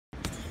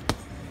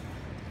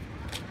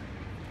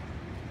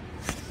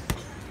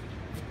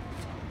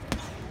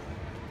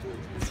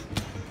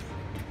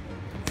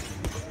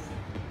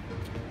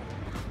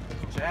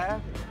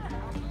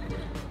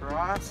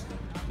cross.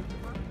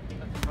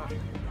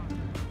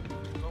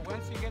 But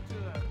once you get to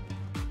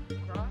the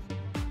cross,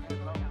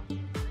 and low.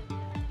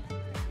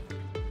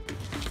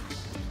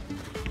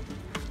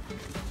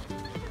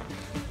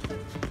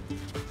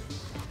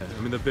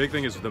 I mean, the big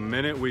thing is the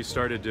minute we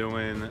started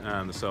doing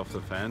the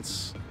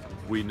self-defense,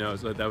 we know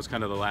that was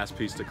kind of the last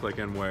piece to click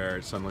in,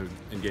 where suddenly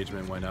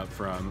engagement went up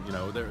from, you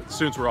know,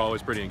 students were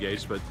always pretty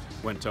engaged, but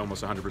went to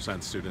almost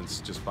 100%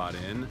 students just bought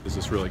in. It was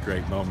this really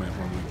great moment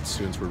when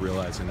students were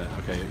realizing that,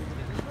 okay,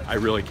 I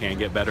really can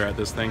get better at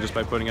this thing just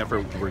by putting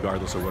effort,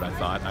 regardless of what I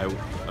thought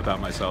about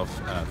myself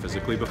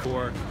physically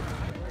before.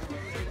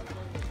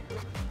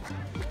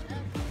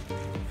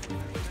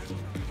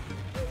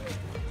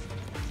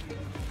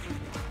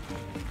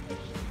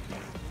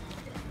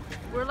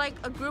 We're like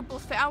a group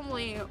of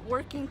family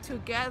working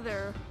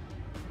together,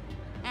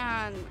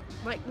 and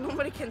like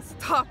nobody can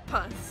stop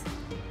us.